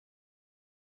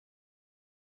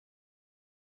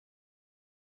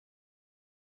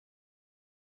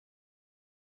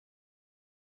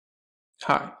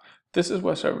Hi, this is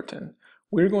Wes Overton.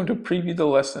 We're going to preview the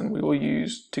lesson we will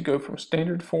use to go from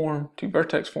standard form to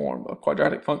vertex form of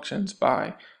quadratic functions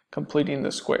by completing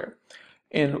the square.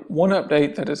 And one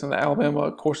update that is in the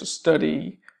Alabama course of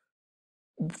study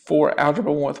for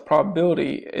Algebra 1 with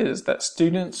probability is that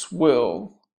students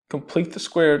will complete the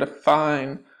square to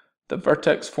find the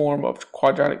vertex form of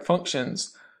quadratic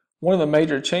functions. One of the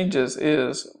major changes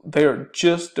is they are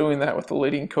just doing that with the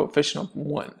leading coefficient of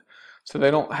 1. So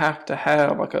they don't have to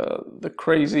have like the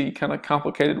crazy kind of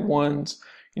complicated ones.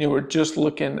 We're just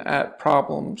looking at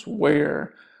problems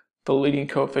where the leading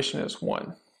coefficient is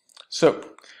 1. So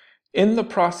in the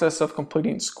process of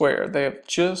completing square, they have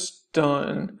just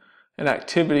done an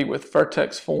activity with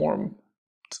vertex form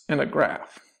in a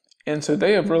graph. And so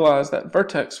they have realized that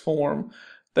vertex form,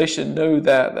 they should know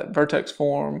that vertex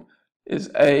form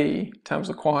is a times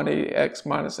the quantity x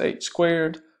minus h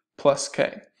squared plus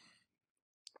k.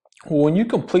 Well, when you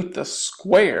complete the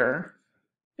square,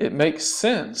 it makes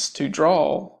sense to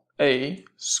draw a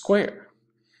square.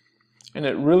 And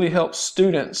it really helps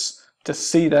students to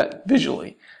see that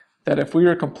visually, that if we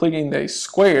are completing a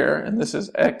square, and this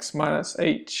is x minus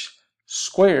h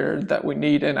squared, that we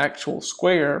need an actual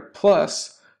square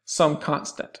plus some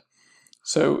constant.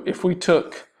 So if we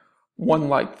took one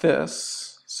like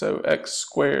this, so x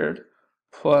squared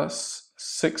plus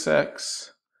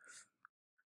 6x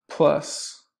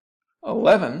plus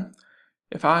 11,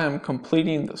 if I am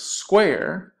completing the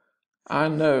square, I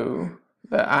know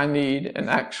that I need an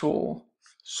actual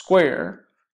square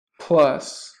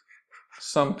plus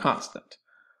some constant.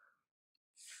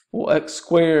 Well, x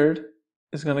squared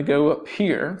is going to go up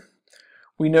here.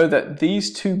 We know that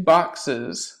these two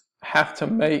boxes have to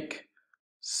make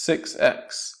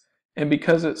 6x. And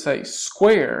because it's a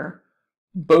square,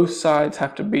 both sides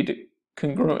have to be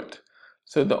congruent.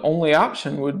 So the only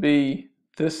option would be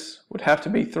this would have to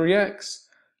be 3x,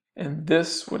 and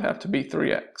this would have to be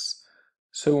 3x.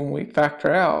 So when we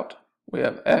factor out, we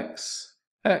have x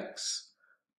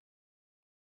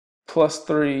plus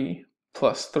 3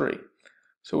 plus 3.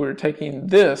 So we're taking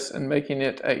this and making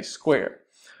it a square.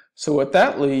 So what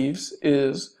that leaves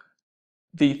is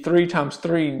the 3 times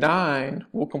 3, 9,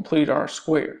 will complete our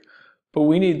square. But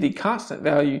we need the constant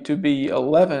value to be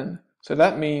 11, so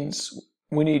that means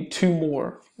we need 2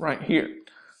 more right here.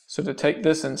 So to take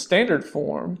this in standard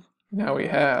form, now we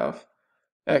have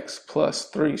x plus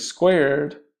 3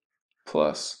 squared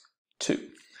plus 2.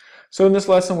 So in this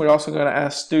lesson, we're also going to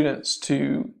ask students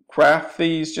to graph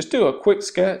these, just do a quick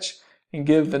sketch and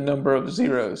give the number of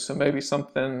zeros. So maybe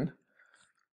something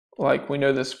like, we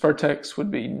know this vertex would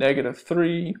be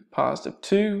 -3,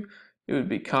 +2. It would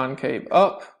be concave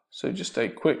up. So just a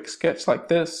quick sketch like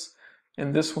this.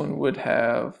 And this one would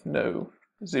have no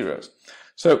zeros.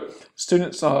 So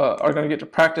students are going to get to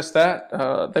practice that.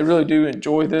 They really do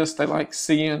enjoy this. They like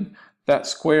seeing that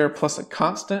square plus a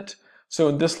constant. So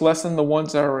in this lesson, the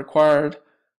ones that are required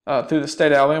through the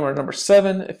state of Alabama are number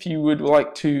 7. If you would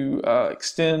like to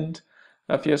extend,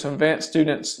 if you have some advanced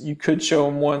students, you could show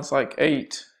them ones like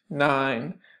 8,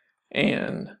 9,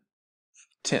 and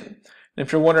 10. And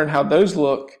if you're wondering how those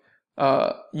look,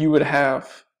 you would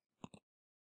have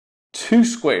 2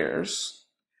 squares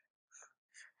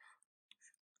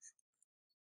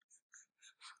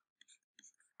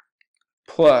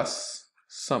plus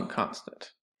some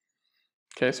constant.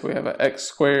 Okay, so we have an x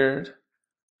squared,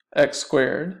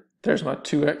 there's my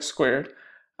 2x squared.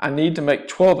 I need to make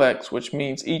 12x, which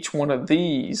means each one of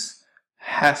these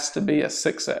has to be a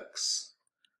 6x.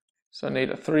 So I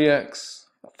need a 3x,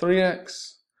 a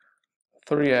 3x, a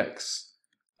 3x,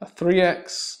 a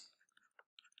 3x.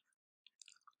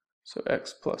 So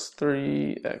x plus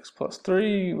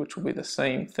 3, which will be the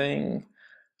same thing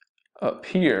up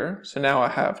here. So now I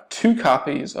have 2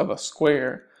 copies of a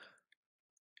square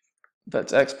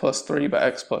that's x plus 3 by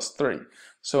x plus 3.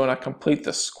 So when I complete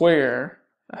the square,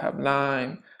 I have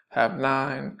 9,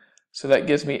 so that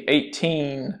gives me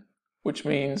 18, which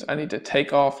means I need to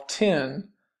take off 10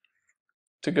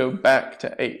 to go back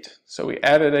to 8. So we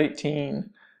added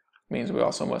 18, means we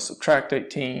also must subtract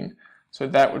 18. So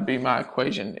that would be my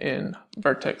equation in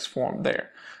vertex form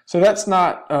there. So that's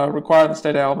not required in the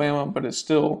state of Alabama, but it's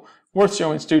still worth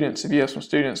showing students if you have some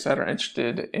students that are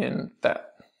interested in that.